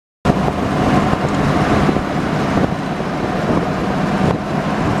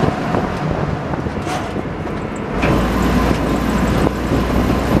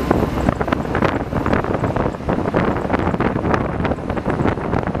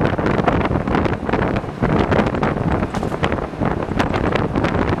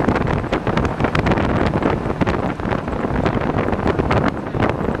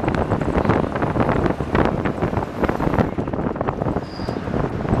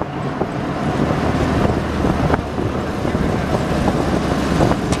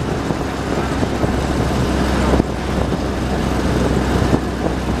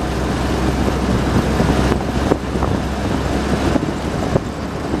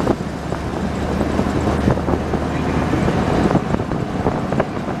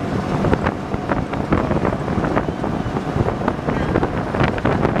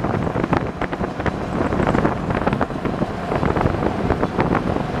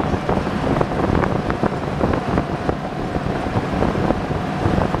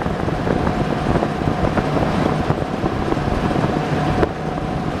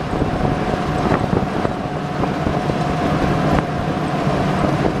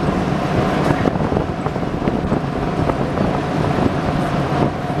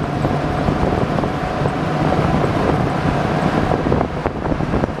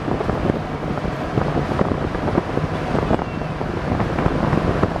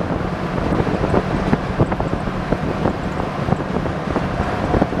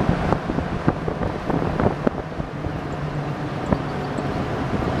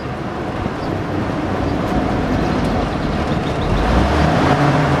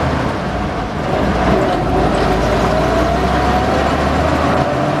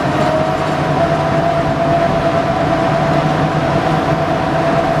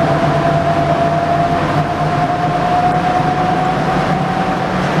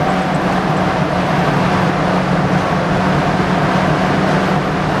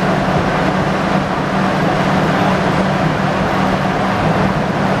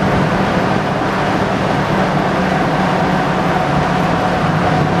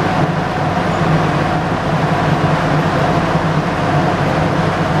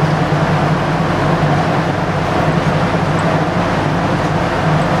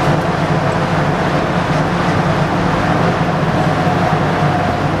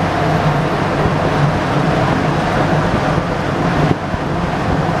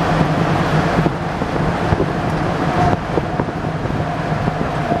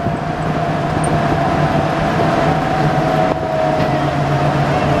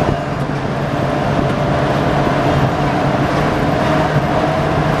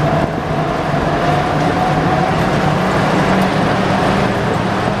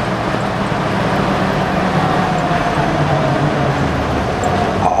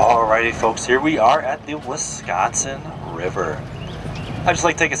Alrighty folks, here we are at the Wisconsin River. I'd just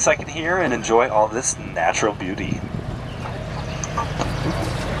like to take a second here and enjoy all this natural beauty.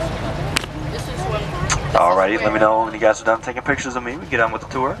 Alrighty, let me know when you guys are done taking pictures of me. We get on with the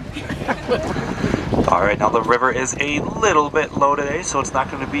tour. Alright, now the river is a little bit low today, so it's not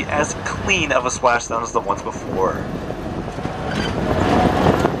going to be as clean of a splashdown as the ones before.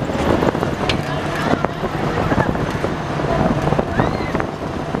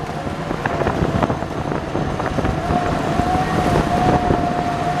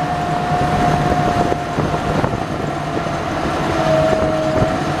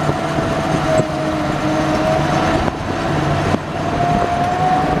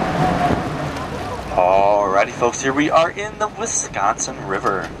 Alrighty folks, here we are in the Wisconsin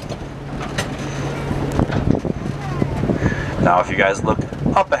River. Now if you guys look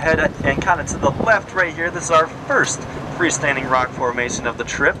up ahead and kind of to the left right here, this is our first freestanding rock formation of the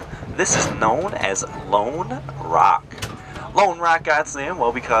trip. This is known as Lone Rock. Lone Rock got its name,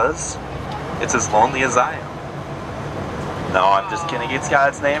 well, because it's as lonely as I am. No, I'm just kidding. It's got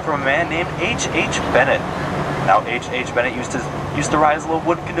its name from a man named H.H. Bennett. Now, H.H. Bennett used to ride his little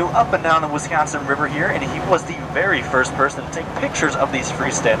wooden canoe up and down the Wisconsin River here, and he was the very first person to take pictures of these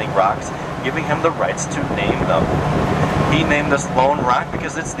freestanding rocks, giving him the rights to name them. He named this Lone Rock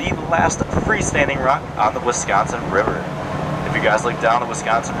because it's the last freestanding rock on the Wisconsin River. If you guys look down the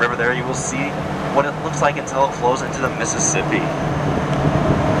Wisconsin River there, you will see what it looks like until it flows into the Mississippi.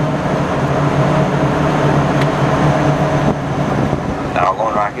 Now,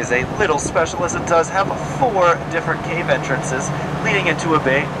 Lone Rock is a little special as it does have 4 different cave entrances leading into a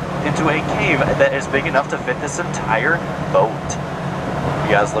cave that is big enough to fit this entire boat. If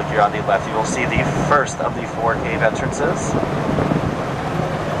you guys look here on the left, you will see the first of the 4 cave entrances.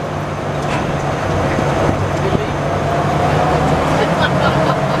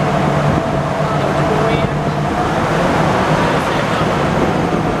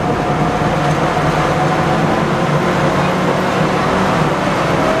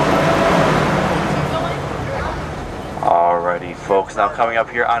 Alrighty folks, now coming up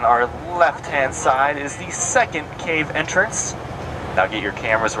here on our left hand side is the second cave entrance. Now get your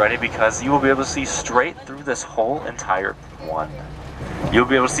cameras ready because you will be able to see straight through this whole entire one. You'll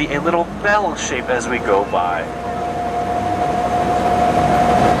be able to see a little bell shape as we go by.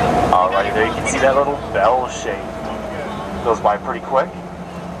 Alrighty, there you can see that little bell shape. Goes by pretty quick.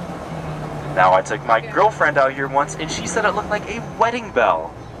 Now I took my girlfriend out here once and she said it looked like a wedding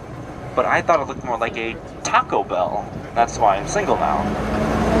bell. But I thought it looked more like a Taco Bell. That's why I'm single now.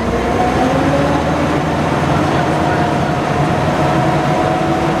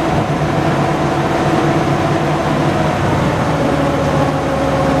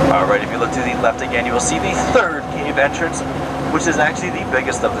 Alright, if you look to the left again, you will see the third cave entrance, which is actually the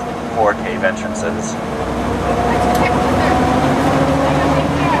biggest of the 4 cave entrances.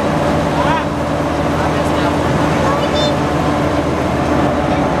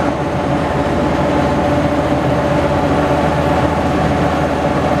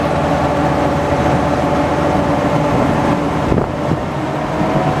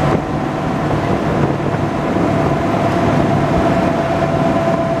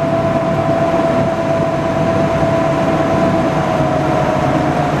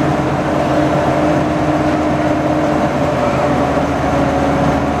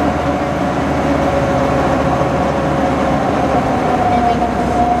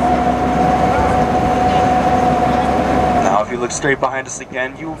 Look straight behind us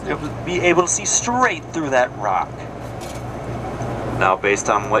again, you'll be able to see straight through that rock. Now, based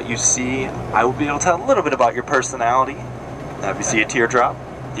on what you see, I will be able to tell a little bit about your personality. Now, if you see a teardrop,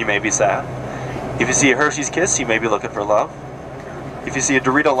 you may be sad. If you see a Hershey's Kiss, you may be looking for love. If you see a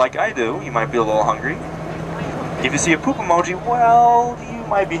Dorito like I do, you might be a little hungry. If you see a poop emoji, well, you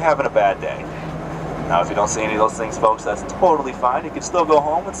might be having a bad day. Now, if you don't see any of those things, folks, that's totally fine. You can still go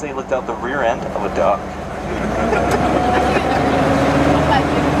home and say you looked out the rear end of a duck.